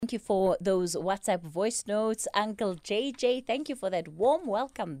Thank you for those WhatsApp voice notes. Uncle JJ, thank you for that warm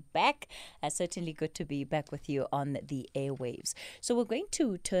welcome back. Certainly good to be back with you on the airwaves. So we're going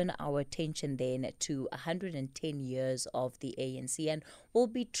to turn our attention then to 110 years of the ANC, and we'll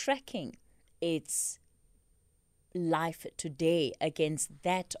be tracking its life today against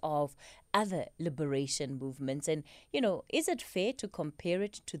that of other liberation movements. And, is it fair to compare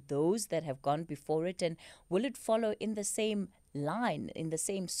it to those that have gone before it? And will it follow in the same line, in the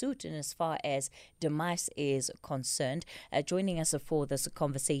same suit, in as far as demise is concerned? Joining us for this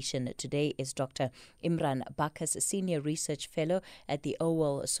conversation today is Dr. Imraan Baccus, Senior Research Fellow at the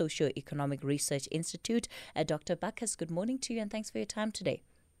Auwal Socio Economic Research Institute. Dr. Baccus, good morning to you and thanks for your time today.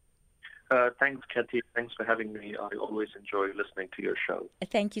 Thanks, Kathy. Thanks for having me. I always enjoy listening to your show.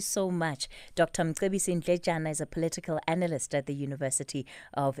 Thank you so much. Dr. Mcebisi Ndletyana is a political analyst at the University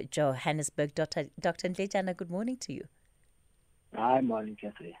of Johannesburg. Dr. Ndletyana, good morning to you. Hi, morning,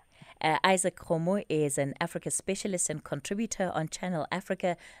 Kathy. Izak Khomo is an Africa specialist and contributor on Channel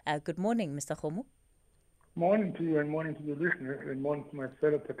Africa. Good morning, Mr. Khomo. Morning to you and morning to the listeners and morning to my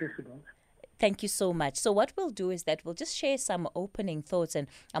fellow participants. Thank you so much. So what we'll do is that we'll just share some opening thoughts, and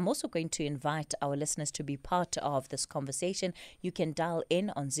I'm also going to invite our listeners to be part of this conversation. You can dial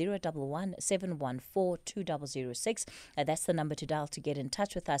in on 011-714-2006. That's the number to dial to get in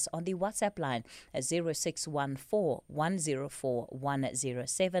touch with us on the WhatsApp line,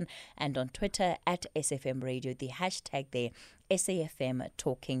 0614-104-107, and on Twitter at SFM Radio, the hashtag there, SAFM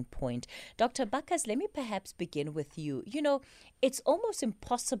Talking Point. Dr. Baccus, let me perhaps begin with you. It's almost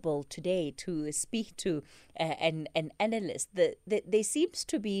impossible today to speak to an analyst. There seems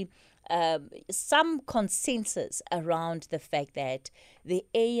to be some consensus around the fact that the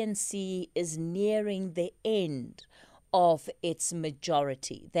ANC is nearing the end of its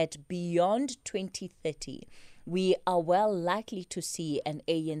majority, that beyond 2030, we are well likely to see an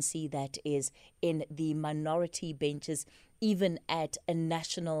ANC that is in the minority benches, even at a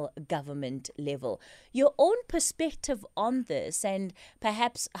national government level. Your own perspective on this, and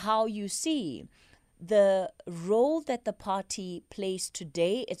perhaps how you see the role that the party plays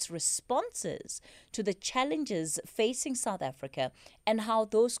today, its responses to the challenges facing South Africa, and how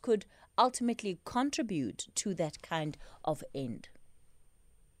those could ultimately contribute to that kind of end.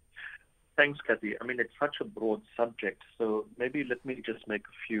 Thanks, Kathy. It's such a broad subject, so maybe let me just make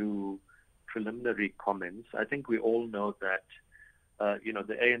a few preliminary comments. I think we all know that,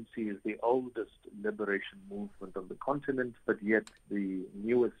 the ANC is the oldest liberation movement on the continent, but yet the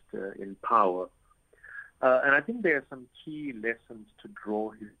newest in power. And I think there are some key lessons to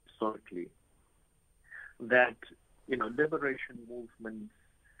draw historically that, liberation movements,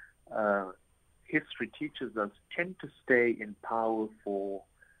 history teaches us, tend to stay in power for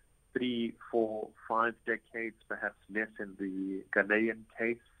 3, 4, 5 decades, perhaps less in the Ghanaian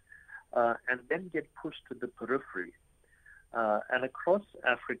case, and then get pushed to the periphery. And across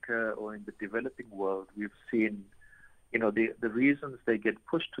Africa or in the developing world, we've seen, the reasons they get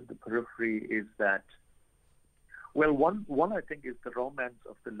pushed to the periphery is that, well, one I think is the romance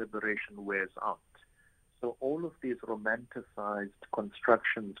of the liberation wears out. So all of these romanticized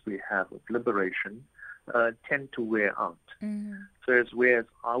constructions we have of liberation tend to wear out. Mm-hmm. So whereas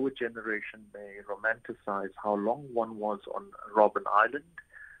our generation may romanticize how long one was on Robben Island,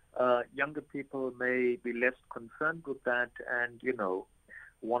 younger people may be less concerned with that and,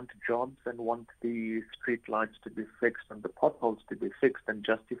 want jobs and want the street lights to be fixed and the potholes to be fixed, and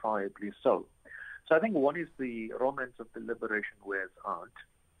justifiably so. So I think one is the romance of the liberation wears out.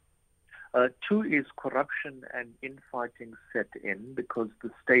 2 is corruption and infighting set in because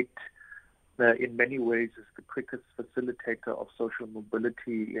the state, in many ways, is the quickest facilitator of social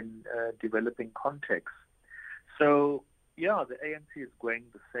mobility in developing contexts. So, yeah, the ANC is going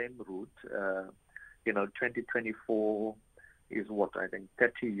the same route. 2024 is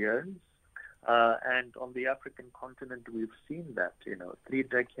 30 years. And on the African continent, we've seen that, 3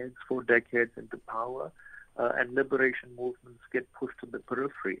 decades, 4 decades into power, and liberation movements get pushed to the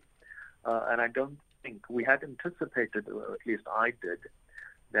periphery. And I don't think we had anticipated, or at least I did,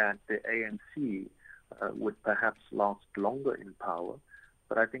 that the ANC would perhaps last longer in power.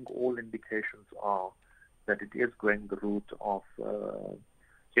 But I think all indications are that it is going the route of,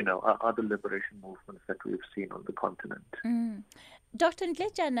 other liberation movements that we've seen on the continent. Mm. Dr.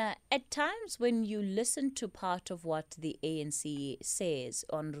 Ndletyana, at times when you listen to part of what the ANC says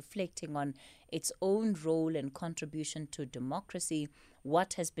on reflecting on its own role and contribution to democracy,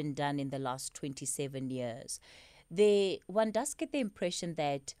 what has been done in the last 27 years, one does get the impression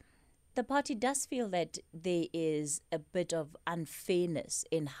that the party does feel that there is a bit of unfairness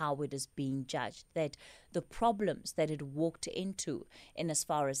in how it is being judged, that the problems that it walked into in as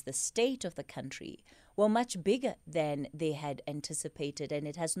far as the state of the country were much bigger than they had anticipated, and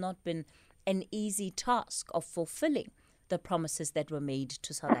it has not been an easy task of fulfilling the promises that were made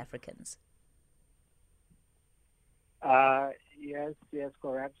to South Africans. Yes,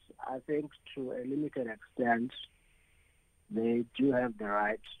 correct. I think to a limited extent, they do have the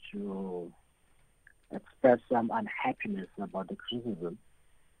right to express some unhappiness about the criticism.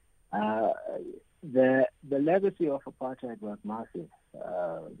 The legacy of apartheid was massive.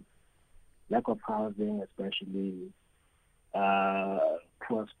 Lack of housing, especially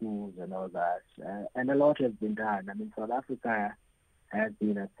poor schools and all that. And a lot has been done. I mean, South Africa has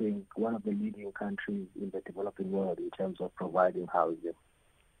been, I think, one of the leading countries in the developing world in terms of providing housing.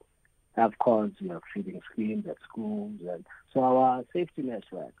 Of course, you have feeding schemes at schools. And so our safety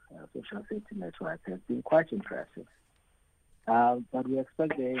network, our social safety network, has been quite impressive. But we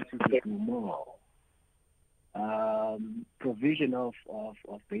expect the ANC to do more. Provision of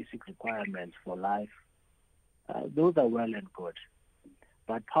basic requirements for life, those are well and good.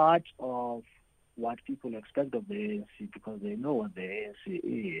 But part of what people expect of the ANC, because they know what the ANC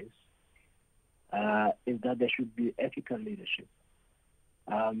is that there should be ethical leadership.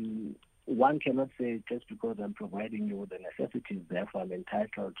 One cannot say just because I'm providing you with the necessities, therefore I'm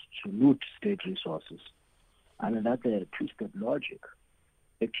entitled to loot state resources. I mean, that's a twisted logic.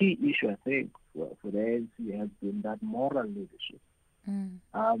 The key issue, I think, for the ANC has been that moral leadership. And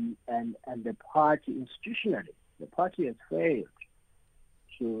the party institutionally, the party has failed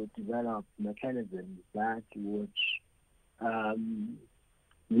to develop mechanisms that would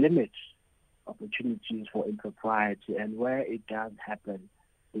limit opportunities for impropriety, and where it does happen,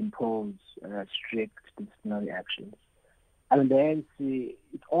 impose strict disciplinary actions. I mean, the ANC,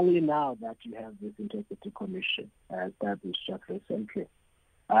 it's only now that you have this integrity commission established just recently,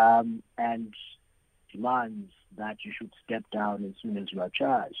 and demands that you should step down as soon as you are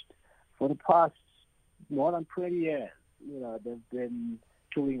charged. For the past more than 20 years, they've been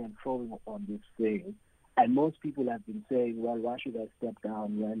toing and froing on this thing. And most people have been saying, well, why should I step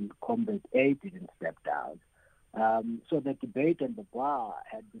down when Comrade A didn't step down? So the debate and the bar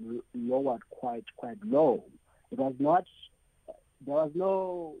had been lowered quite low. There was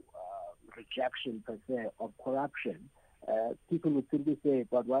no rejection per se of corruption. People would simply say,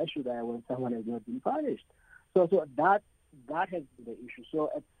 but why should I when someone has not been punished? So that has been the issue.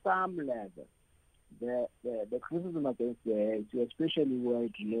 So at some level, the criticism against the ANC, especially where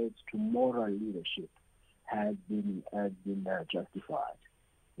it relates to moral leadership, has been justified.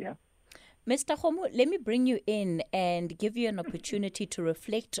 Yeah. Mr. Khomo, let me bring you in and give you an opportunity to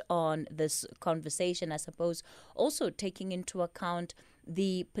reflect on this conversation, I suppose, also taking into account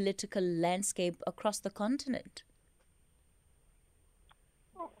the political landscape across the continent.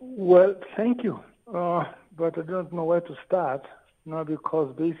 Well, thank you. But I don't know where to start now,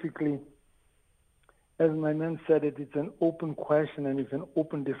 because basically, as my man said, it's an open question and it's an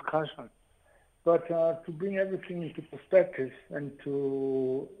open discussion. But to bring everything into perspective and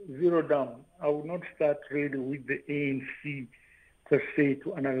to zero down, I would not start really with the ANC per se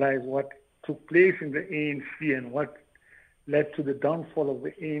to analyze what took place in the ANC and what led to the downfall of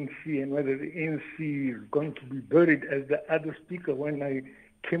the ANC, and whether the ANC is going to be buried, as the other speaker, when I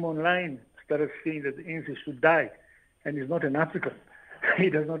came online, started saying that the ANC should die, and he's not an African.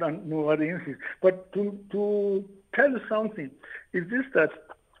 He does not know what the ANC is. But to tell you something, is this that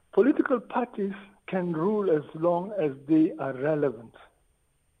political parties can rule as long as they are relevant.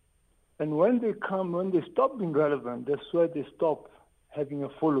 And when they stop being relevant, that's where they stop having a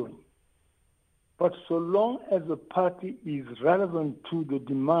following. But so long as a party is relevant to the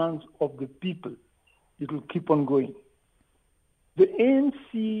demands of the people, it will keep on going. The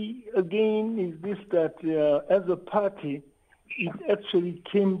ANC, again, is this that as a party, it actually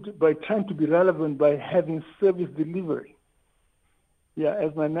came by trying to be relevant by having service delivery. Yeah,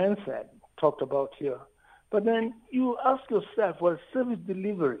 as my man said, talked about here. But then you ask yourself, well, service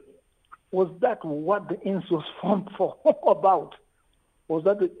delivery, was that what the ANC was formed for, about? Was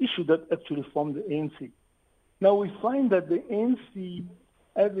that the issue that actually formed the ANC? Now we find that the ANC,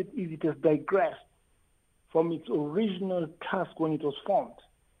 as it is, it has digressed from its original task when it was formed.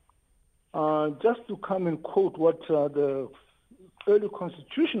 Just to come and quote what the early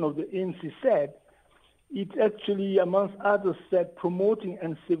constitution of the ANC said, it actually, amongst others, said promoting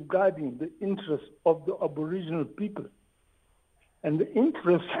and safeguarding the interests of the Aboriginal people. And the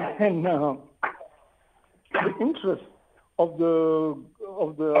interests of the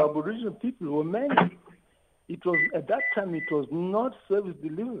Aboriginal people were many. It was, at that time, it was not service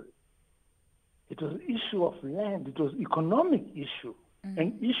delivery. It was an issue of land. It was economic issue,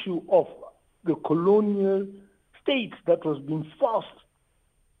 an issue of the colonial state that was being forced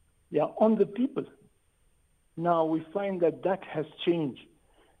on the people. Now we find that has changed.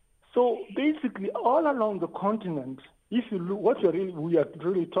 So basically, all along the continent, if you look, what we are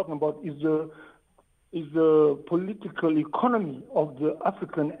really talking about is the political economy of the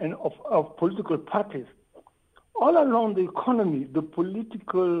African and of political parties. All along the economy, the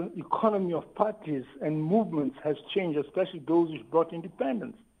political economy of parties and movements has changed, especially those which brought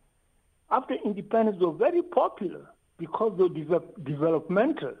independence. After independence, they were very popular because they were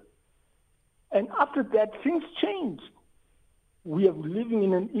developmental. And after that, things changed. We are living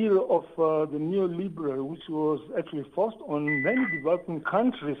in an era of the neoliberal, which was actually forced on many developing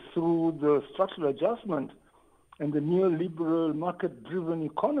countries through the structural adjustment and the neoliberal market-driven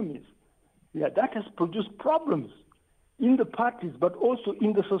economies. That has produced problems in the parties, but also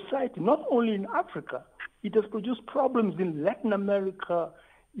in the society, not only in Africa. It has produced problems in Latin America,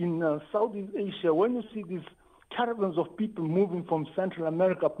 in Southeast Asia. When you see these caravans of people moving from Central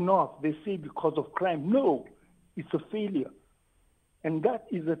America up north, they say because of crime. No, it's a failure. And that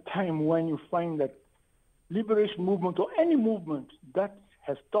is a time when you find that liberation movement or any movement that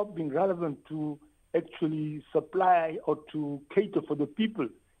has stopped being relevant to actually supply or to cater for the people,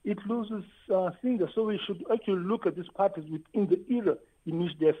 it loses fingers. So we should actually look at these parties within the era in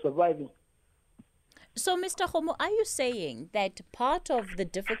which they are surviving. So, Mr. Khomo, are you saying that part of the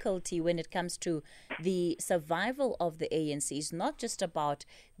difficulty when it comes to the survival of the ANC is not just about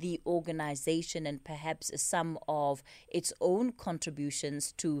the organization and perhaps some of its own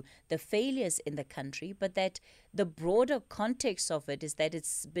contributions to the failures in the country, but that the broader context of it is that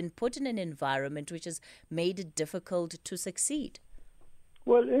it's been put in an environment which has made it difficult to succeed?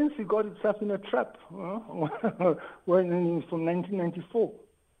 Well, ANC got itself in a trap when from 1994.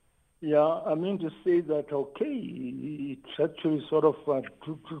 I mean to say that, it actually sort of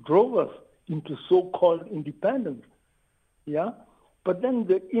drove us into so-called independence. But then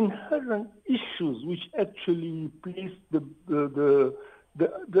the inherent issues which actually placed the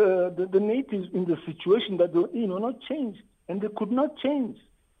natives in the situation that they not change, and they could not change.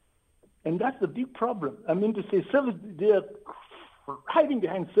 And that's the big problem. I mean to say they are hiding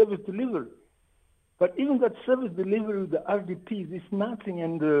behind service delivery. But even that service delivery with the RDPs is nothing,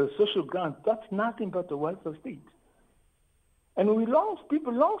 and the social grants, that's nothing but the welfare state. And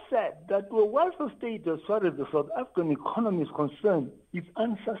people long said that the welfare state, as far as the South African economy is concerned, is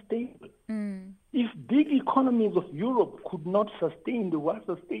unsustainable. If big economies of Europe could not sustain the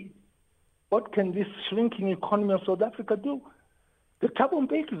welfare state, what can this shrinking economy of South Africa do? The Thabo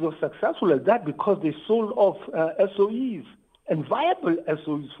Mbeki were successful at that because they sold off SOEs, and viable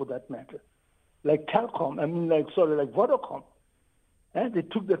SOEs for that matter. Like Telkom, like Vodacom. They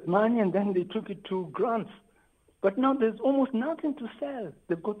took that money and then they took it to grants. But now there's almost nothing to sell.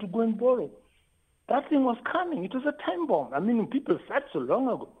 They've got to go and borrow. That thing was coming. It was a time bomb. People said so long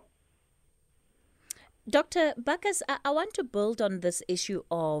ago. Dr. Baccus, I want to build on this issue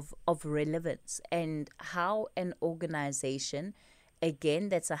of relevance and how an organization, again,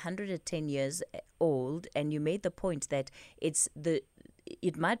 that's 110 years old, and you made the point that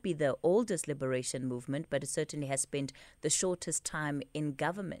it might be the oldest liberation movement, but it certainly has spent the shortest time in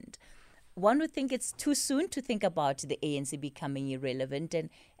government. One would think it's too soon to think about the ANC becoming irrelevant,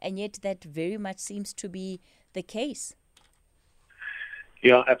 and yet that very much seems to be the case.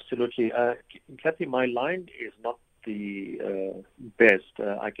 Yeah, absolutely. Kathy, my line is not the best.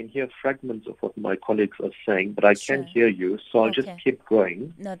 I can hear fragments of what my colleagues are saying, but I can hear you, so I'll just keep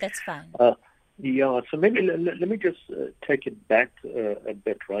going. No, that's fine. So maybe let me just take it back a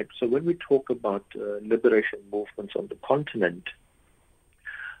bit, right? So when we talk about liberation movements on the continent,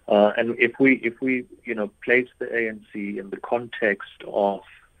 and if we place the ANC in the context of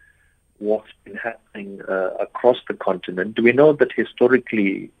what's been happening across the continent, we know that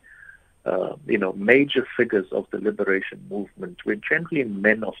historically, major figures of the liberation movement were generally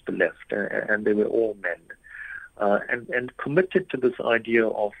men of the left, and they were all men. And committed to this idea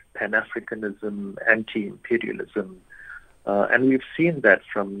of Pan-Africanism, anti-imperialism. And we've seen that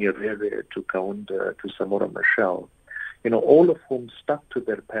from Nyerere to Kaunda to Samora Machel, all of whom stuck to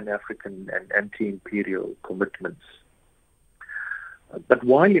their Pan-African and anti-imperial commitments. But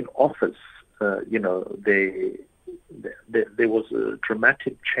while in office, there was a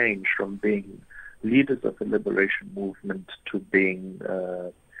dramatic change from being leaders of the liberation movement to being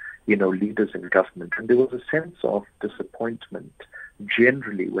leaders in government. And there was a sense of disappointment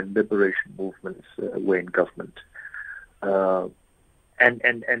generally when liberation movements were in government. And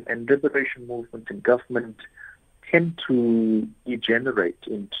liberation movements in government tend to degenerate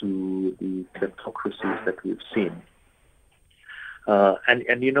into the kleptocracies that we've seen.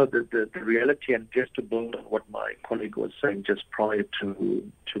 And you know, the reality, and just to build on what my colleague was saying just prior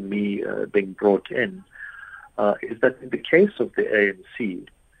to me being brought in, is that in the case of the ANC,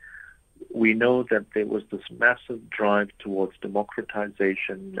 we know that there was this massive drive towards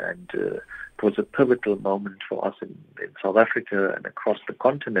democratization, and it was a pivotal moment for us in South Africa and across the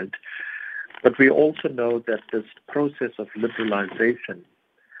continent. But we also know that this process of liberalization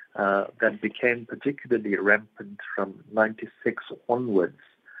that became particularly rampant from 96 onwards,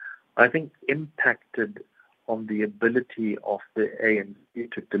 I think impacted on the ability of the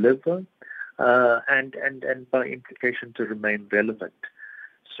ANC to deliver and by implication to remain relevant.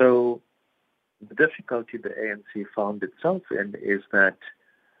 So the difficulty the ANC found itself in is that,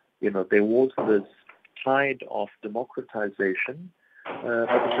 you know, there was this tide of democratization, but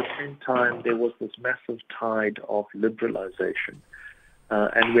at the same time there was this massive tide of liberalization.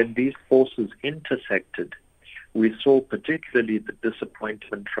 And when these forces intersected, we saw particularly the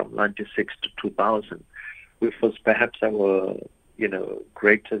disappointment from 96 to 2000, which was perhaps our, you know,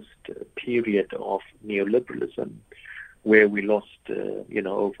 greatest period of neoliberalism, where we lost, you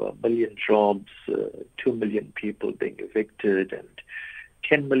know, over 1 million jobs, 2 million people being evicted, and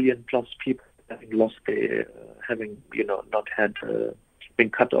 10 million plus people having lost their, you know, not had, been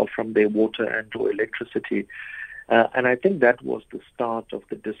cut off from their water and or electricity. And I think that was the start of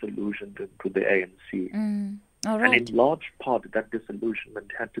the disillusionment to the ANC. All right. And in large part, that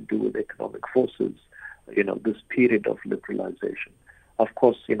disillusionment had to do with economic forces, you know, this period of liberalization. Of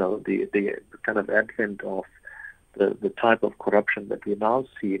course, you know, the kind of advent of the type of corruption that we now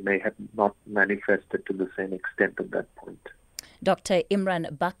see may have not manifested to the same extent at that point. Dr.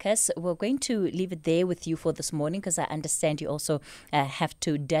 Imraan Baccus, we're going to leave it there with you for this morning because I understand you also have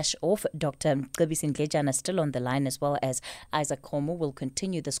to dash off. Dr. Mcebisi Ndletyana is still on the line, as well as Izak Khomo. Will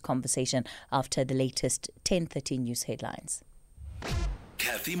continue this conversation after the latest 10:30 news headlines.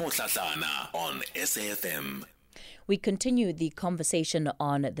 Kathy Motlatlana on SAFM. We continue the conversation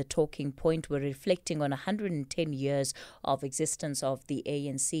on the talking point. We're reflecting on 110 years of existence of the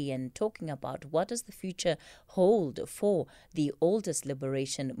ANC and talking about what does the future hold for the oldest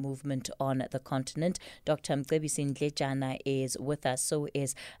liberation movement on the continent. Dr. Mcebisi Ndletyana is with us, so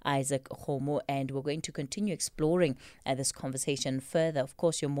is Izak Khomo, and we're going to continue exploring this conversation further. Of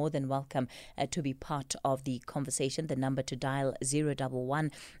course, you're more than welcome to be part of the conversation. The number to dial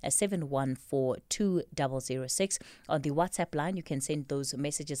 011 714 2006. On the WhatsApp line, you can send those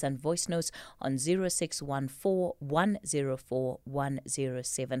messages and voice notes on 0614 104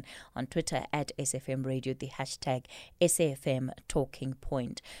 107. On Twitter at SFM Radio, the hashtag SAFM Talking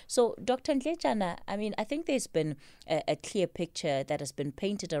Point. So, Dr. Ndletyana, I mean, I think there's been a clear picture that has been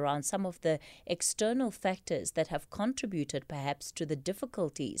painted around some of the external factors that have contributed perhaps to the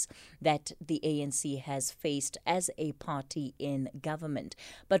difficulties that the ANC has faced as a party in government.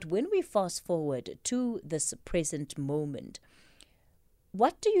 But when we fast forward to this present moment,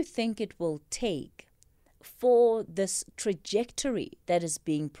 what do you think it will take for this trajectory that is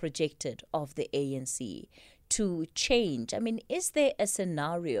being projected of the ANC to change? I mean, is there a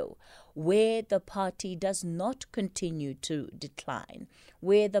scenario where the party does not continue to decline,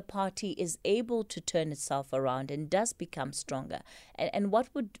 where the party is able to turn itself around and does become stronger? And what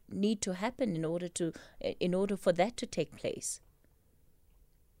would need to happen in order for that to take place?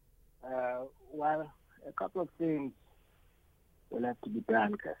 Well, a couple of things will have to be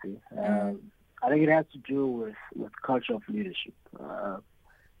done, Kathy. I think it has to do with culture of leadership, the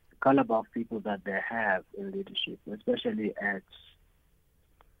caliber of people that they have in leadership, especially at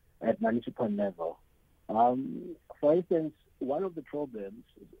municipal level. For instance, one of the problems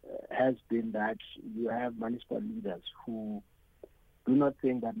has been that you have municipal leaders who do not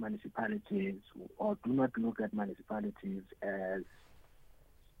think that municipalities, or do not look at municipalities as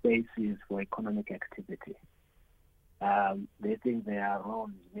spaces for economic activity. They think their role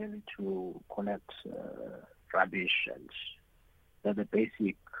is merely to collect rubbish and the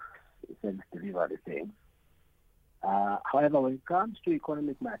basic service delivery things. However, when it comes to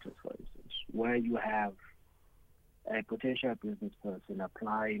economic matters, for instance, where you have a potential business person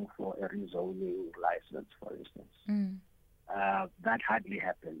applying for a rezoning license, for instance, that hardly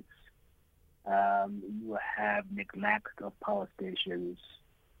happens. You have neglect of power stations,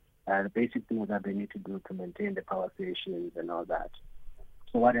 the basic things that they need to do to maintain the power stations and all that.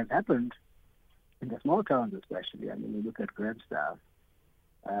 So what has happened in the small towns especially, I mean, you look at Granstaff,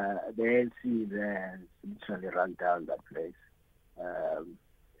 the ANC there has literally run down that place.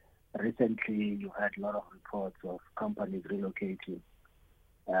 Recently, you had a lot of reports of companies relocating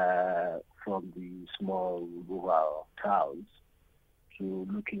from the small rural towns to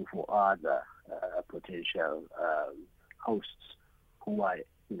looking for other potential hosts who are,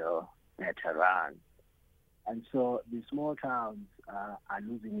 better run. And so the small towns are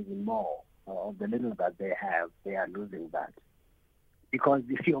losing even more of the little that they have. They are losing that because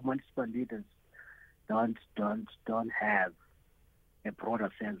if your municipal leaders don't have a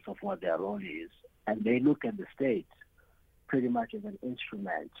broader sense of what their role is, and they look at the state pretty much as an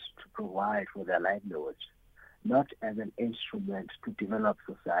instrument to provide for their livelihood, not as an instrument to develop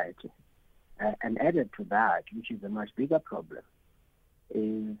society. And added to that, which is a much bigger problem,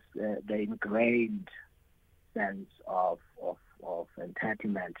 is the ingrained sense of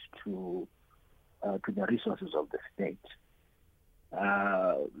entitlement to the resources of the state.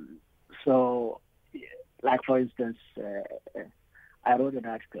 So, like for instance, I wrote an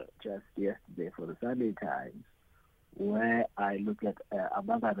article just yesterday for the Sunday Times where I looked at,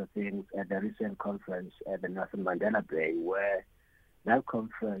 among other things, at the recent conference at the Nelson Mandela Bay, where that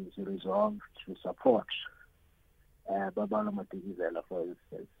conference resolved to support Babalo Matikizela, for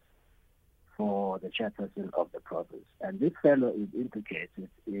instance, for the chairperson of the province. And this fellow is implicated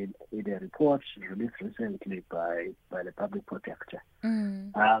in a report released recently by the public protector.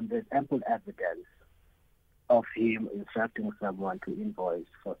 There's ample evidence of him instructing someone to invoice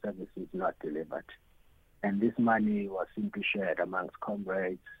for services not delivered. And this money was simply shared amongst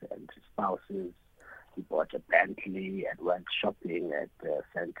comrades and spouses. He bought a Bentley and went shopping at the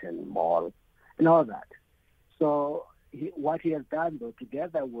Fenton Mall and all that. So what he has done, though,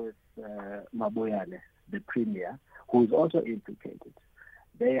 together with Mabuyane, the premier, who is also implicated,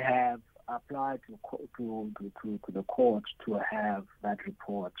 they have applied to the court to have that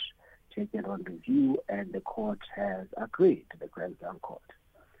report taken on review, and the court has agreed, the Grand Town Court.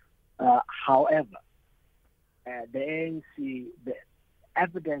 However, the ANC, the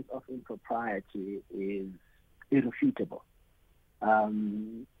evidence of impropriety is irrefutable.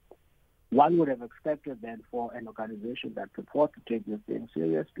 One would have expected then for an organization that purports to take this thing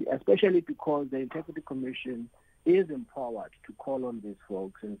seriously, especially because the Integrity Commission is empowered to call on these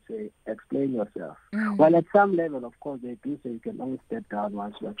folks and say, explain yourself. Well, at some level, of course, they do say you can only step down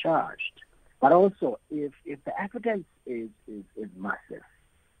once you're charged. But also, if the evidence is massive,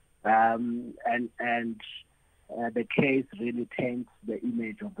 and the case really taints the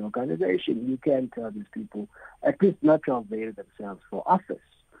image of the organization, you can tell these people at least not to avail themselves for office.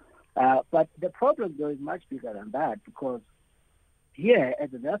 But the problem, though, is much bigger than that, because here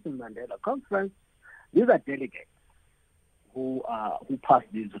at the Nelson Mandela Conference, these are delegates who passed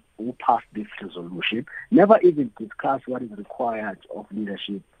this resolution, never even discuss what is required of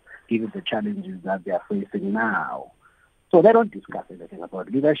leadership given the challenges that they are facing now. So they don't discuss anything about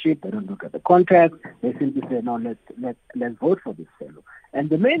leadership. They don't look at the context. They simply say, no, let's vote for this fellow. And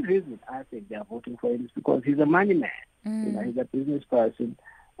the main reason I think they are voting for him is because he's a money man. He's a business person.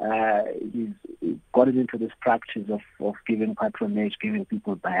 He's gotten into this practice of giving patronage, giving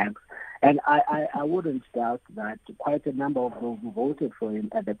people bags. And I wouldn't doubt that quite a number of those who voted for him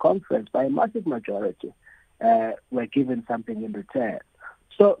at the conference, by a massive majority, were given something in return.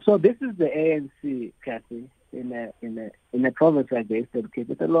 So this is the ANC, Kathy, in a province like the Eastern Cape,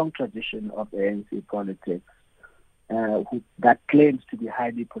 with a long tradition of ANC politics that claims to be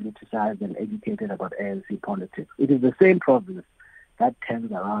highly politicized and educated about ANC politics. It is the same province that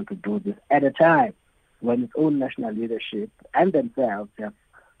turns around to do this at a time when its own national leadership and themselves have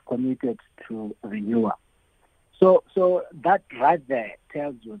committed to renewal. So that right there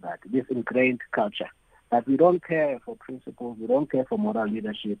tells you that this ingrained culture, that we don't care for principles, we don't care for moral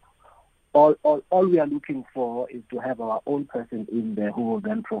leadership. All we are looking for is to have our own person in there who will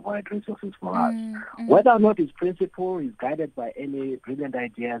then provide resources for us. Whether or not his principle is guided by any brilliant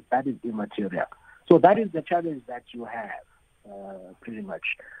ideas, that is immaterial. So that is the challenge that you have, pretty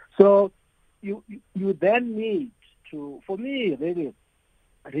much. So you then need to, for me, really,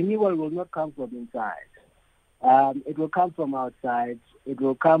 renewal will not come from inside. It will come from outside. It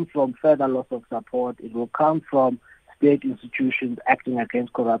will come from further loss of support. It will come from state institutions acting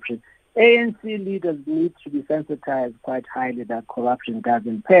against corruption. ANC leaders need to be sensitized quite highly that corruption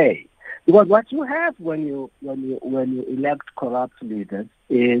doesn't pay. Because what you have when you elect corrupt leaders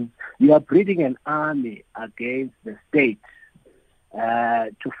is you are breeding an army against the state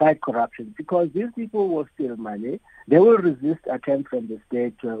to fight corruption. Because these people will steal money. They will resist attempts from the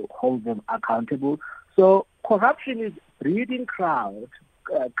state to hold them accountable. So corruption is breeding ground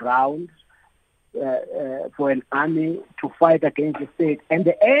for an army to fight against the state. And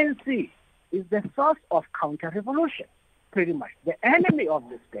the ANC is the source of counter-revolution, pretty much. The enemy of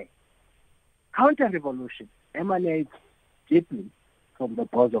the state. Counter-revolution emanates deeply from the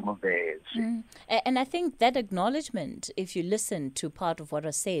bosom of the ANC. And I think that acknowledgement, if you listen to part of what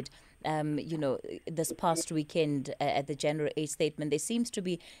was said, this past weekend at the January 8th statement, there seems to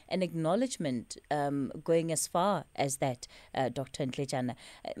be an acknowledgement going as far as that, Dr. Ndletyana.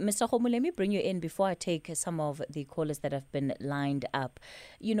 Mr. Khomo, let me bring you in before I take some of the callers that have been lined up.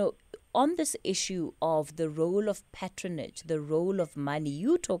 On this issue of the role of patronage, the role of money,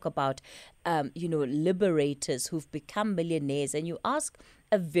 you talk about, liberators who've become millionaires, and you ask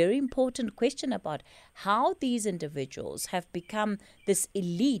a very important question about how these individuals have become this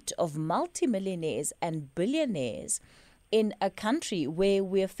elite of multimillionaires and billionaires in a country where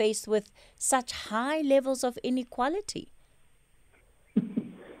we're faced with such high levels of inequality.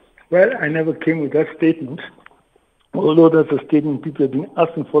 Well, I never came with that statement, although that's a statement people have been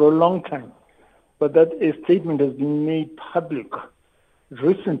asking for a long time. But that a statement has been made public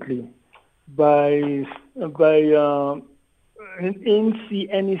recently by an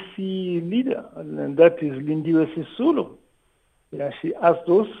ANC leader, and that is Lindiwe Sisulu. Yeah, she asked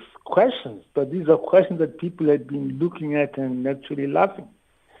those questions, but these are questions that people had been looking at and actually laughing.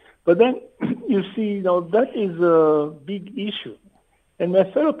 But then, you see, that is a big issue. And my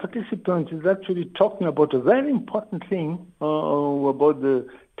fellow participant is actually talking about a very important thing about the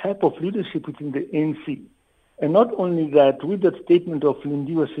type of leadership within the ANC. And not only that, with that statement of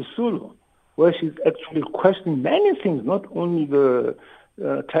Lindiwe Sisulu, where she's actually questioning many things, not only the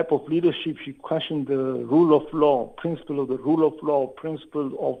type of leadership, she questioned the rule of law, principle of the rule of law,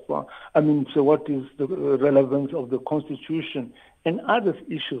 principle of, so what is the relevance of the Constitution and other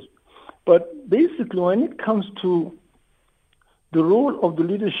issues. But basically, when it comes to the role of the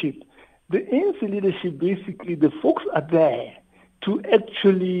leadership, the ANC leadership, basically, the folks are there to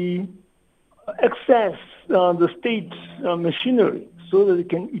actually access the state machinery so that it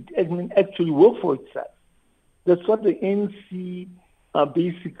can actually work for itself. That's what the ANC,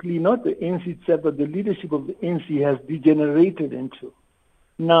 basically, not the ANC itself, but the leadership of the ANC has degenerated into.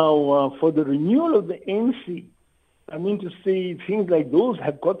 Now, for the renewal of the ANC, to say things like those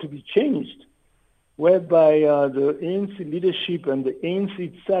have got to be changed, whereby the ANC leadership and the ANC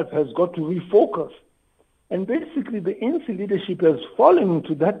itself has got to refocus. And basically, the ANC leadership has fallen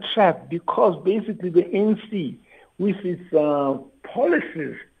into that trap because basically the ANC, with its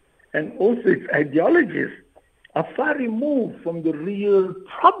policies and also its ideologies, are far removed from the real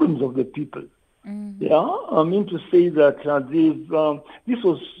problems of the people. Mm-hmm. Yeah, to say that this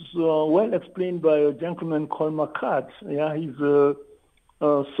was well explained by a gentleman called Maccard. Yeah, he's a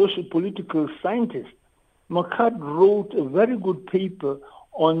social-political scientist. Maccard wrote a very good paper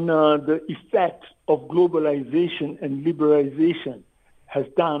on the effect of globalization and liberalization has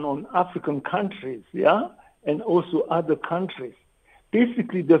done on African countries, yeah, and also other countries.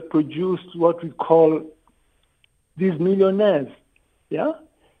 Basically, they've produced what we call these millionaires, yeah.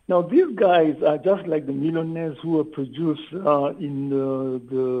 Now, these guys are just like the millionaires who were produced in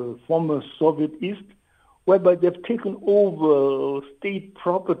the former Soviet East, whereby they've taken over state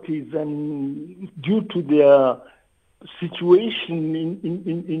properties, and due to their situation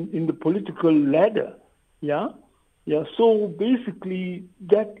in the political ladder, yeah. So basically,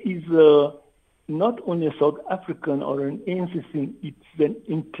 that is not only a South African or an ANC thing; it's an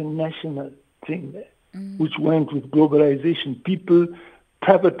international thing there, which went with globalization. People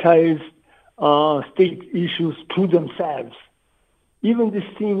privatized state issues to themselves. Even this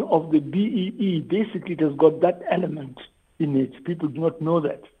thing of the BEE, basically, it has got that element in it. People do not know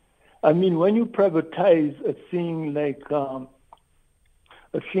that. When you privatize a thing like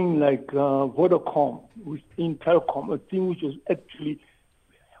Vodacom within Telkom, a thing which was actually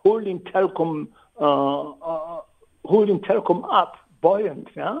holding Telkom up, buoyant.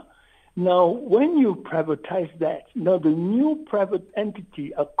 Yeah? Now, when you privatize that, now the new private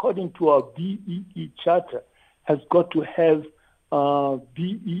entity, according to our BEE charter, has got to have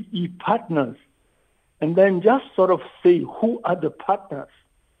BEE partners, and then just sort of say who are the partners.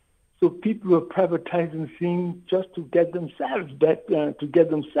 So people are privatizing things just to get themselves back, to get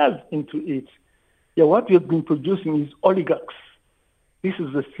themselves into it. Yeah, what we have been producing is oligarchs. This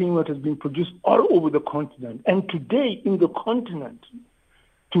is the thing that has been produced all over the continent. And today in the continent,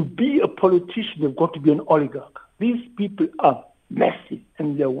 to be a politician, you've got to be an oligarch. These people are messy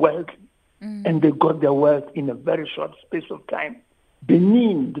and they're wealthy. And they got their wealth in a very short space of time.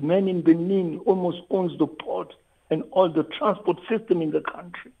 Benin, the man in Benin almost owns the port and all the transport system in the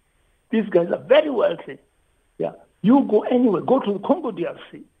country. These guys are very wealthy. Yeah, you go anywhere, go to the Congo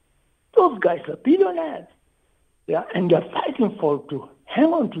DRC. Those guys are billionaires. Yeah, and they're fighting to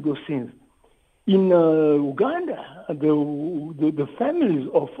hang on to those things. In Uganda, the families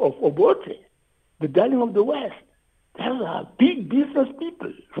of Obote, the darling of the West, Those are big business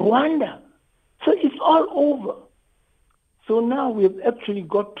people. Rwanda. So it's all over. So now we've actually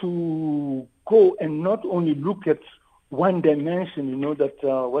got to go and not only look at one dimension, that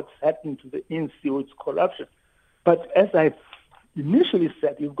what's happening to the ANC or its corruption, but as I initially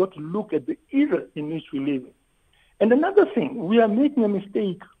said, you've got to look at the era in which we live in. And another thing, we are making a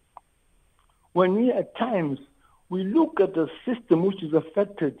mistake when we at times we look at a system which is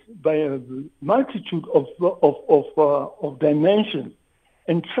affected by a multitude of dimensions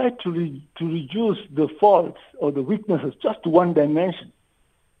and try to reduce the faults or the weaknesses just to one dimension.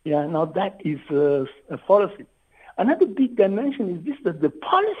 Yeah, now that is a fallacy. Another big dimension is this, that the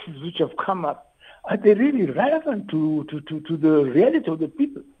policies which have come up, are they really relevant to the reality of the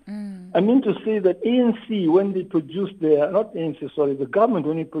people? I mean to say that ANC, when they produced the government,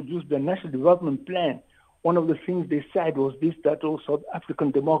 when they produced their National Development Plan, one of the things they said was this, that all South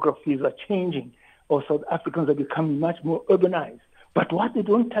African demographies are changing, or South Africans are becoming much more urbanized. But what they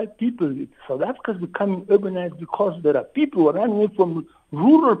don't tell people is South Africa is becoming urbanized because there are people who are running away from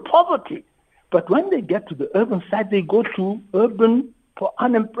rural poverty. But when they get to the urban side, they go to urban for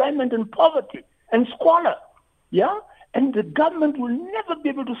unemployment and poverty and squalor. Yeah? And the government will never be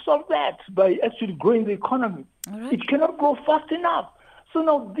able to solve that by actually growing the economy. Right. It cannot grow fast enough. So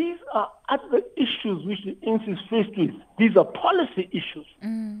now these are other issues which the ANC is faced with. These are policy issues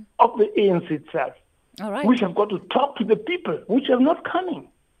of the ANC itself, which have got to talk to the people, which are not coming.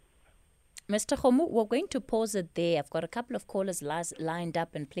 Mr. Khomo, we're going to pause it there. I've got a couple of callers lined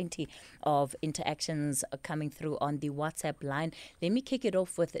up and plenty of interactions coming through on the WhatsApp line. Let me kick it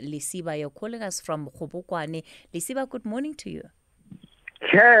off with Lisiba. You're calling us from Khobokwane. Lisiba, good morning to you.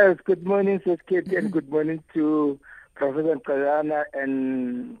 Yes, good morning, Sis Katie, and good morning to Professor Ndletyana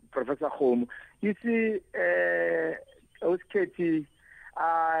and Professor Khomo. You see, Katie,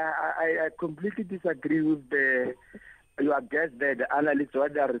 I completely disagree with your guest there, the analyst,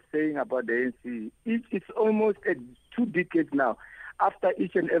 what they are saying about the ANC. It's almost 2 decades now. After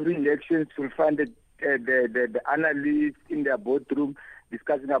each and every election, you'll find the analysts in their boardroom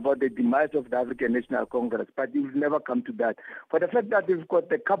discussing about the demise of the African National Congress, but it will never come to that. For the fact that we've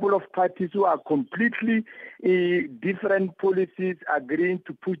got a couple of parties who are completely different policies agreeing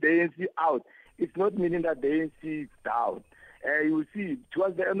to push the ANC out, it's not meaning that the ANC is down. You will see,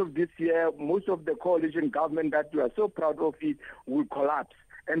 towards the end of this year, most of the coalition government that we are so proud of it will collapse.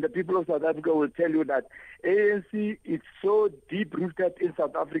 And the people of South Africa will tell you that ANC is so deep-rooted in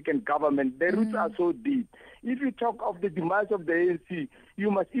South African government. The roots are so deep. If you talk of the demise of the ANC, you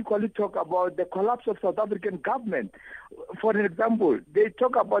must equally talk about the collapse of South African government. For example, they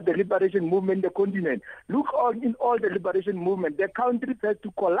talk about the liberation movement in the continent. Look in all the liberation movement, the countries had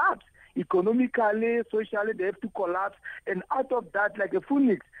to collapse. Economically, socially, they have to collapse. And out of that, like a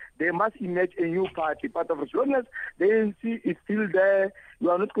phoenix, they must emerge a new party. But as long as the ANC is still there, you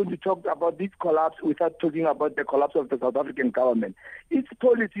are not going to talk about this collapse without talking about the collapse of the South African government. Its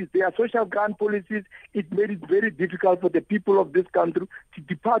policies, their social grant policies, it made it very difficult for the people of this country to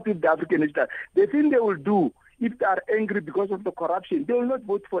depart with the African nation. The thing they will do, if they are angry because of the corruption, they will not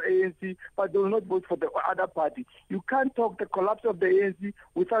vote for ANC, but they will not vote for the other party. You can't talk the collapse of the ANC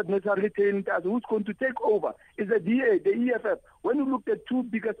without necessarily telling us who's going to take over. It's the DA, the EFF. When you look at 2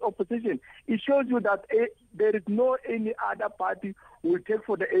 biggest opposition, it shows you that there is no any other party who will take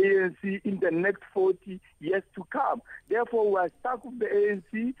for the ANC in the next 40 years to come. Therefore, we are stuck with the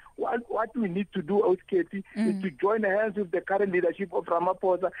ANC. What we need to do, Katie, is to join hands with the current leadership of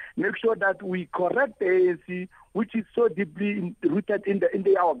Ramaphosa, make sure that we correct the ANC, which is so deeply rooted in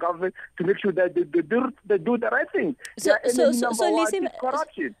our government, to make sure that they do the right thing. So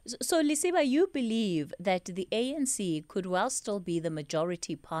Lisiba, you believe that the ANC could well still be the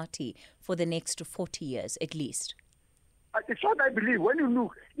majority party for the next 40 years, at least? It's what I believe. When you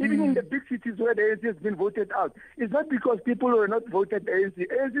look, even in the big cities where the ANC has been voted out, it's not because people were not voted the ANC.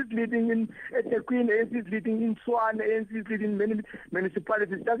 ANC is leading in Etequin, ANC is leading in Swan, ANC is leading in many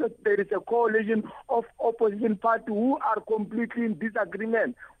municipalities. There is a coalition of opposition parties who are completely in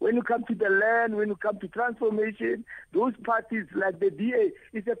disagreement. When you come to the land, when you come to transformation, those parties like the DA,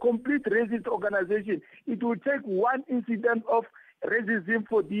 it's a complete racist organization. It will take one incident of racism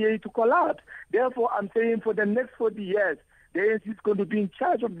for DA to collapse. Therefore, I'm saying for the next 40 years, the ANC is going to be in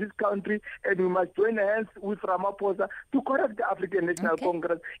charge of this country, and we must join hands with Ramaphosa to correct the African National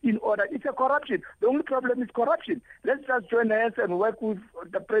Congress in order. It's a corruption. The only problem is corruption. Let's just join hands and work with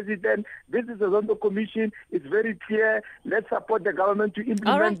the president. This is a Zondo Commission. It's very clear. Let's support the government to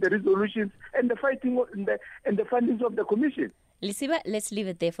implement the resolutions and the fighting and the findings of the commission. Lisiba, let's leave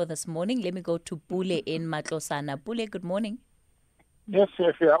it there for this morning. Let me go to Bule in Matlosana. Bule, good morning. Yes,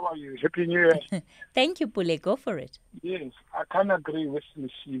 Effie, how are you? Happy New Year. Thank you, Pule. Go for it. Yes, I can agree with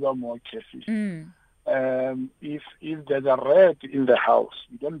Mcebisi more, Effie. Mm. If there's a rat in the house,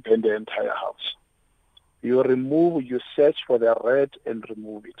 you don't burn the entire house. You search for the rat and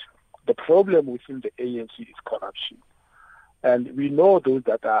remove it. The problem within the ANC is corruption. And we know those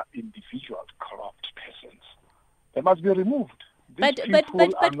that are individual corrupt persons. They must be removed. But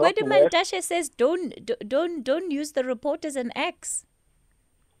Gwede Dashe says don't use the report as an axe.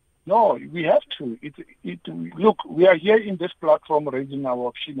 No, we have to. Look, we are here in this platform raising our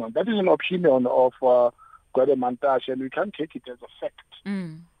opinion. That is an opinion of Gwede Mantashe, and we can't take it as a fact.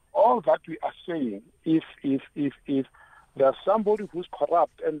 Mm. All that we are saying, if there's somebody who's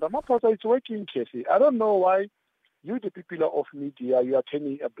corrupt, and Ramaphosa is working, Casey, I don't know why you, the people of media, you are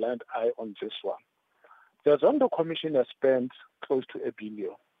turning a blind eye on this one. The Zondo Commission has spent close to $1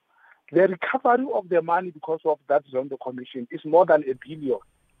 billion. The recovery of the money because of that Zondo Commission is more than $1 billion.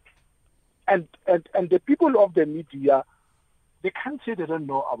 And the people of the media, they can't say they don't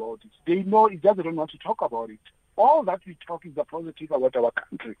know about it. They know it, just they don't want to talk about it. All that we talk is the positive about our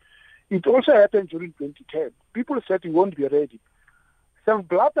country. It also happened during 2010. People said we won't be ready. Some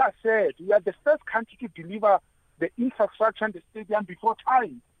Blatter said we are the first country to deliver the infrastructure and the stadium before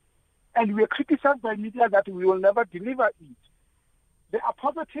time. And we are criticized by media that we will never deliver it. There are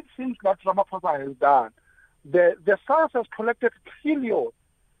positive things that Ramaphosa has done. The SARS has collected trillions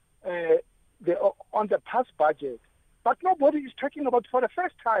on the past budget. But nobody is talking about it for the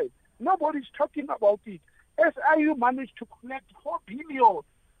first time. Nobody is talking about it. SIU managed to collect 4 billion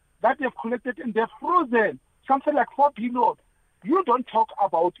that they've collected and they're frozen. Something like 4 billion. You don't talk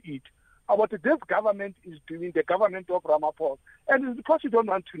about it. About this government is doing, the government of Ramaphosa. And it's because you don't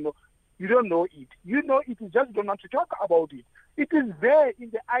want to know. You don't know it. You know it, you just don't want to talk about it. It is there in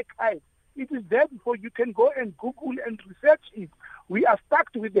the archive. It is there before you can go and Google and research it. We are stuck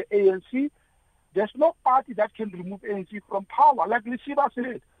with the ANC. There's no party that can remove ANC from power. Like Lishiba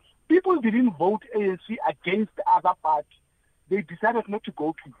said, people didn't vote ANC against the other party. They decided not to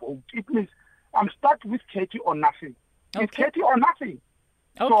go to vote. It means I'm stuck with Katie or nothing. Okay. It's Katie or nothing.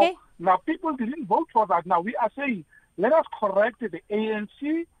 Okay. So now people didn't vote for that. Now we are saying, let us correct the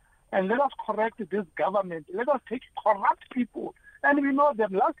ANC and let us correct this government. Let us take corrupt people. And we know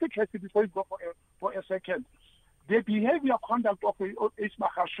them. Lastly, Katie, before you go for a second, the behavior conduct of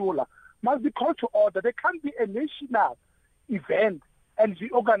Ismail must be called to order. There can't be a national event and we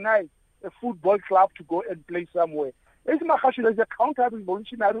organize a football club to go and play somewhere. Ismail is a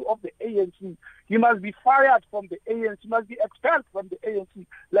counter-revolutionary of the ANC. He must be fired from the ANC. He must be expelled from the ANC,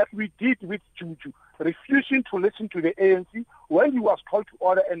 like we did with Juju, refusing to listen to the ANC when he was called to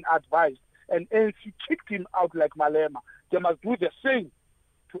order and advised. And ANC kicked him out like Malema. They must do the same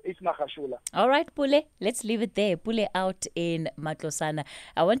to Ismail. All right, Pule, let's leave it there. Pule out in Matlosana.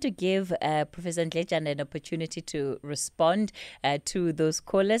 I want to give Professor Ndletyana an opportunity to respond to those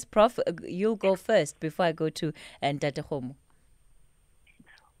callers. Prof, you'll go first before I go to Izak Khomo.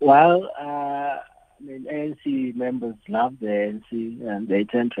 Well, ANC members love the ANC and they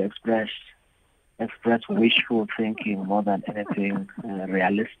tend to express wishful thinking more than anything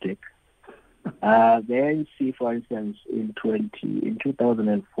realistic. The ANC, for instance, in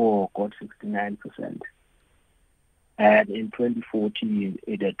 2004 got 69%, and in 2014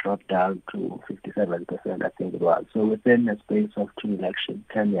 it had dropped down to 57%, I think it was. So within a space of 2 elections,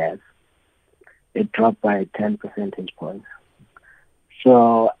 10 years, it dropped by 10 percentage points.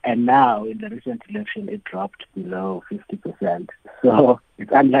 So, and now in the recent election, it dropped below 50%. So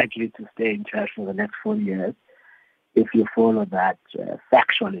it's unlikely to stay in charge for the next 4 years if you follow that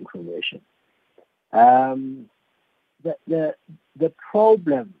factual information. The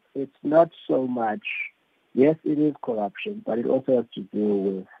problem, it's not so much, yes, it is corruption, but it also has to do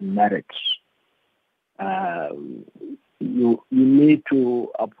with merit. You need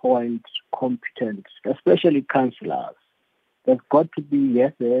to appoint competent, especially councillors. There's got to be,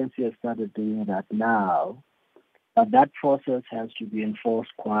 yes, the ANC has started doing that now, but that process has to be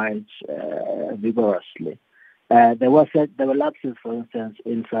enforced quite vigorously. There were lapses, for instance,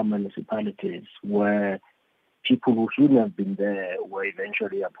 in some municipalities where people who shouldn't have been there were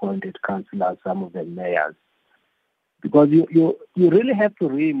eventually appointed councillors, some of them mayors. Because you really have to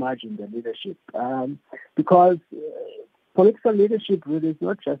reimagine the leadership. Because political leadership really is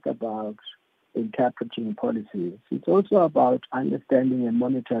not just about interpreting policies. It's also about understanding and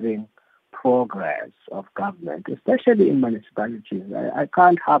monitoring progress of government, especially in municipalities. I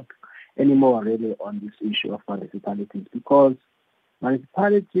can't harp anymore really on this issue of municipalities because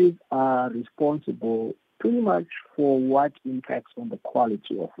municipalities are responsible pretty much for what impacts on the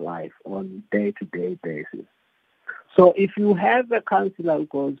quality of life on day-to-day basis. So if you have a councillor who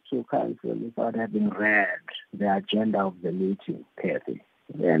goes to council without having read the agenda of the meeting, Kathy,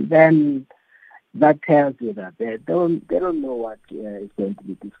 and then that tells you that they don't know what is going to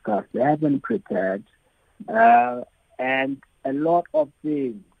be discussed. They haven't prepared, and a lot of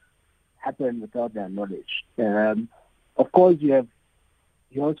things happen without their knowledge. Of course, you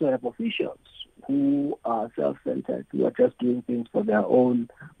also have officials who are self-centered, who are just doing things for their own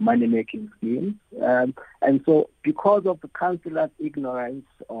money-making schemes. And so because of the councillor's ignorance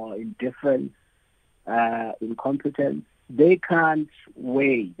or indifference, incompetence, they can't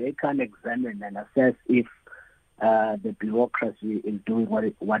weigh, they can't examine and assess if the bureaucracy is doing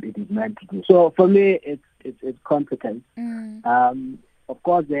what it is meant to do. So for me, it's competence. Of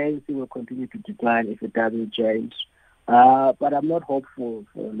course, the ANC will continue to decline if it doesn't change. But I'm not hopeful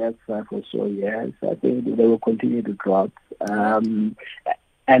for the next 5 or so years. I think they will continue to drop. And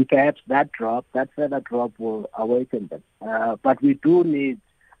perhaps that further drop will awaken them. But we do need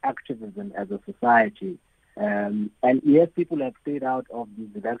activism as a society. And yes, people have stayed out of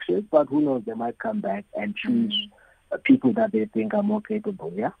these elections, but who knows, they might come back and choose people that they think are more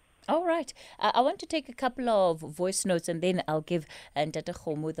capable, yeah? All right. I want to take a couple of voice notes and then I'll give Izak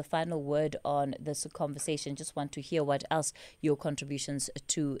Khomo the final word on this conversation. Just want to hear what else your contributions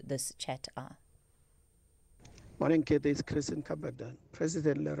to this chat are. Morning, Kate. It's Christian Kabadan.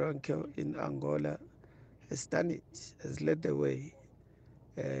 President Laurent in Angola has done it, has led the way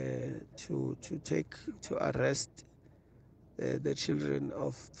to arrest the children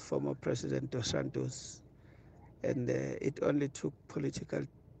of former President Dos Santos. And it only took political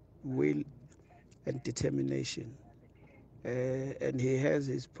will and determination. And he has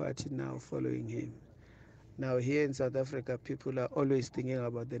his party now following him. Now here in South Africa, people are always thinking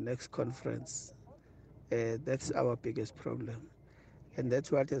about the next conference. That's our biggest problem. And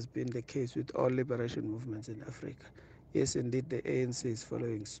that's what has been the case with all liberation movements in Africa. Yes, indeed, the ANC is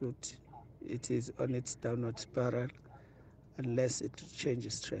following suit. It is on its downward spiral unless it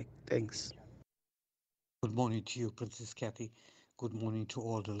changes track. Thanks. Good morning to you, Princess Kathy. Good morning to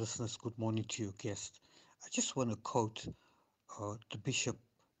all the listeners. Good morning to your guest. I just want to quote the Bishop,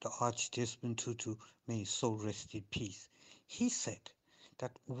 the Archdesmond Tutu, may his soul rest in peace. He said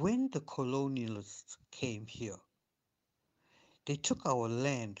that when the colonialists came here, they took our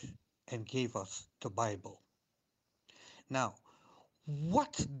land and gave us the Bible. Now,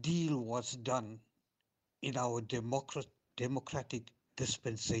 what deal was done in our democratic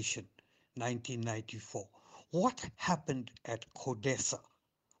dispensation, 1994? What happened at CODESA?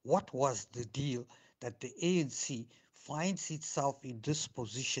 What was the deal that the ANC finds itself in this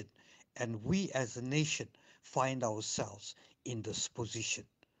position and we as a nation find ourselves in this position?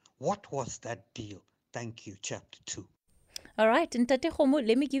 What was that deal? Thank you, Chapter 2. All right, and Izak Khomo,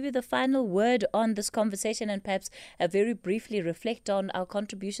 let me give you the final word on this conversation and perhaps very briefly reflect on our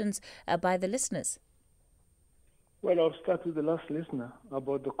contributions by the listeners. Well, I'll start with the last listener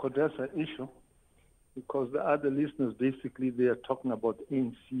about the CODESA issue, because the other listeners, basically, they are talking about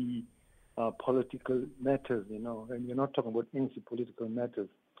ANC political matters, and you're not talking about ANC political matters.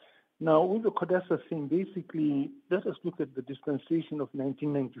 Now, with the CODESA thing, basically, let us look at the dispensation of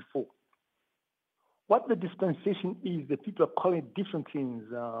 1994. What the dispensation is, the people are calling it different things.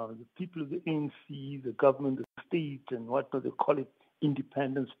 The people of the ANC, the government, the state, and whatnot, they call it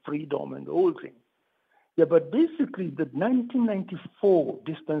independence, freedom, and the whole thing. Yeah, but basically, the 1994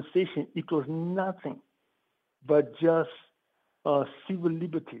 dispensation, it was nothing but just civil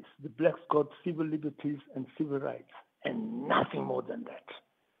liberties. The blacks got civil liberties and civil rights, and nothing more than that.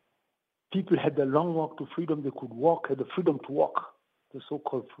 People had the long walk to freedom. They could walk, had the freedom to walk, the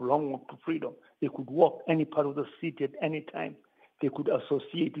so-called long walk to freedom. They could walk any part of the city at any time. They could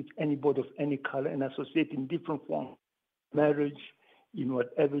associate with anybody of any color and associate in different forms. Marriage, in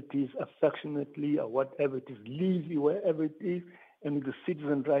whatever it is, affectionately or whatever it is, live wherever it is, and with the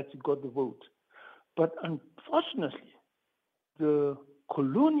citizen rights, you got the vote. But unfortunately, the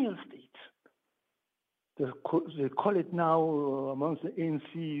colonial state, they call it now amongst the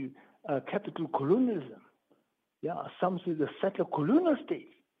ANC capital colonialism. Yeah, some say the settler colonial state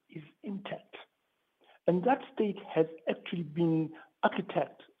is intact. And that state has actually been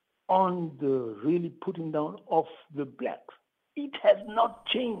architect on the really putting down of the blacks. It has not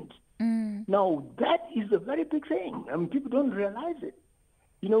changed. Now, that is a very big thing. I mean, people don't realize it.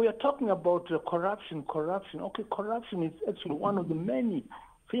 We are talking about corruption. Okay, corruption is actually one of the many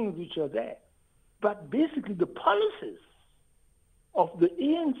things which are there. But basically, the policies of the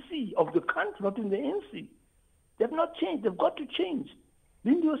ANC, of the country, not in the ANC, they have not changed. They've got to change.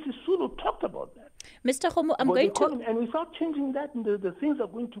 Lindiwe Sisulu talked about that. Mr. Khomo, I'm going to... And without changing that, the things are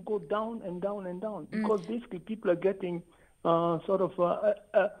going to go down and down and down because basically people are getting they're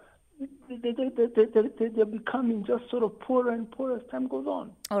becoming just sort of poorer and poorer as time goes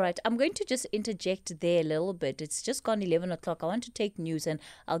on. All right. I'm going to just interject there a little bit. It's just gone 11 o'clock. I want to take news and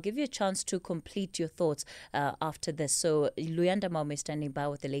I'll give you a chance to complete your thoughts after this. So Luyanda Maume standing by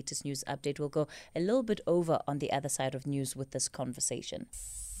with the latest news update. We'll go a little bit over on the other side of news with this conversation.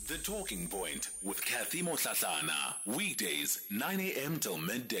 The Talking Point with Kathy Mohlahlana. Weekdays, 9 a.m. till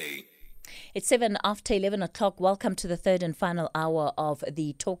midday. It's 7 after 11 o'clock. Welcome to the third and final hour of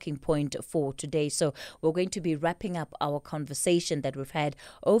the Talking Point for today. So we're going to be wrapping up our conversation that we've had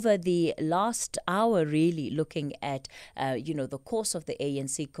over the last hour, really looking at, the course of the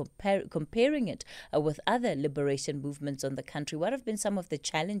ANC, comparing it with other liberation movements on the country. What have been some of the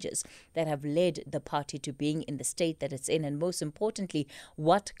challenges that have led the party to being in the state that it's in? And most importantly,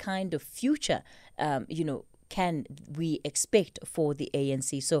 what kind of future, can we expect for the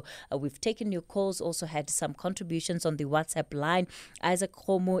ANC? So we've taken your calls, also had some contributions on the WhatsApp line. Izak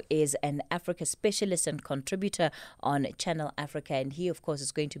Khomo is an Africa specialist and contributor on Channel Africa, and he, of course,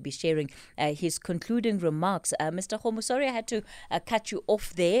 is going to be sharing his concluding remarks. Mr. Khomo, sorry I had to cut you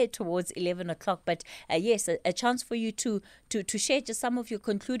off there towards 11 o'clock, but yes, a chance for you to share just some of your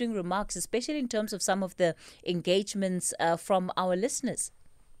concluding remarks, especially in terms of some of the engagements from our listeners.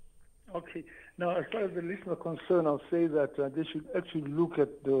 Okay. Now, as far as the listeners are concerned, I'll say that they should actually look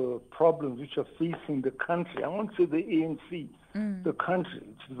at the problems which are facing the country. I won't say the ANC, the country,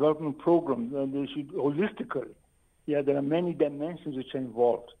 its development programs, and they should holistically. Yeah, there are many dimensions which are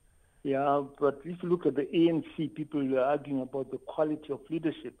involved. Yeah, but if you look at the ANC, people are arguing about the quality of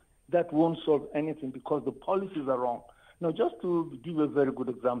leadership. That won't solve anything because the policies are wrong. Now, just to give a very good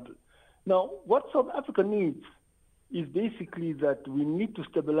example. Now, what South Africa needs is basically that we need to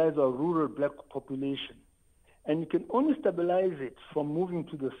stabilize our rural black population. And you can only stabilize it from moving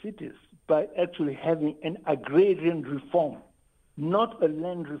to the cities by actually having an agrarian reform, not a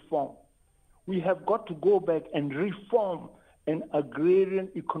land reform. We have got to go back and reform an agrarian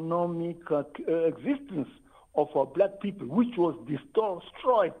economic existence of our black people, which was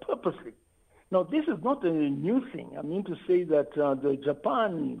destroyed purposely. Now, this is not a new thing. I mean to say that the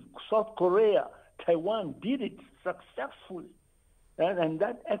Japan, South Korea, Taiwan did it successfully, and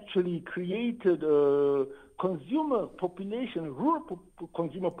that actually created a consumer population, rural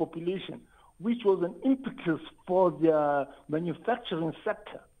consumer population, which was an impetus for their manufacturing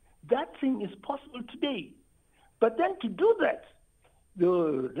sector. That thing is possible today. But then to do that,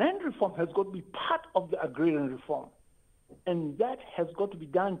 the land reform has got to be part of the agrarian reform. And that has got to be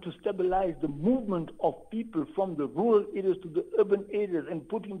done to stabilize the movement of people from the rural areas to the urban areas and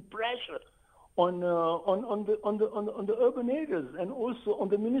putting pressure on the urban areas and also on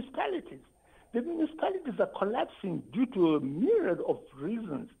the municipalities. The municipalities are collapsing due to a myriad of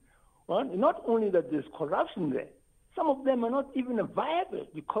reasons. Well, not only that there's corruption there, some of them are not even viable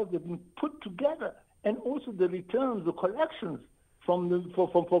because they've been put together, and also the returns, the collections from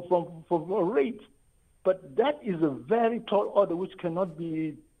rates. But that is a very tall order which cannot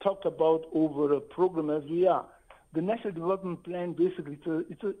be talked about over a program as we are. The National Development Plan basically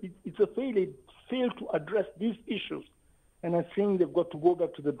it's a fail to address these issues, and I think they've got to go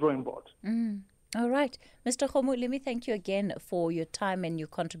back to the drawing board. All right. Mr. Khomo, let me thank you again for your time and your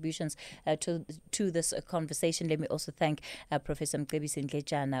contributions to this conversation. Let me also thank Professor Mcebisi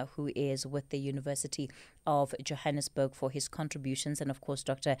Ndletyana, who is with the University of Johannesburg, for his contributions, and of course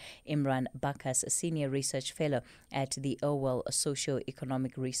Dr. Imraan Baccus, a Senior Research Fellow at the Auwal Socio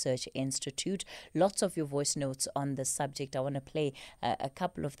Economic Research Institute. Lots of your voice notes on the subject. I want to play a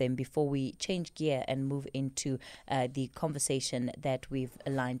couple of them before we change gear and move into the conversation that we've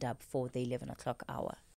lined up for the 11 o'clock hour.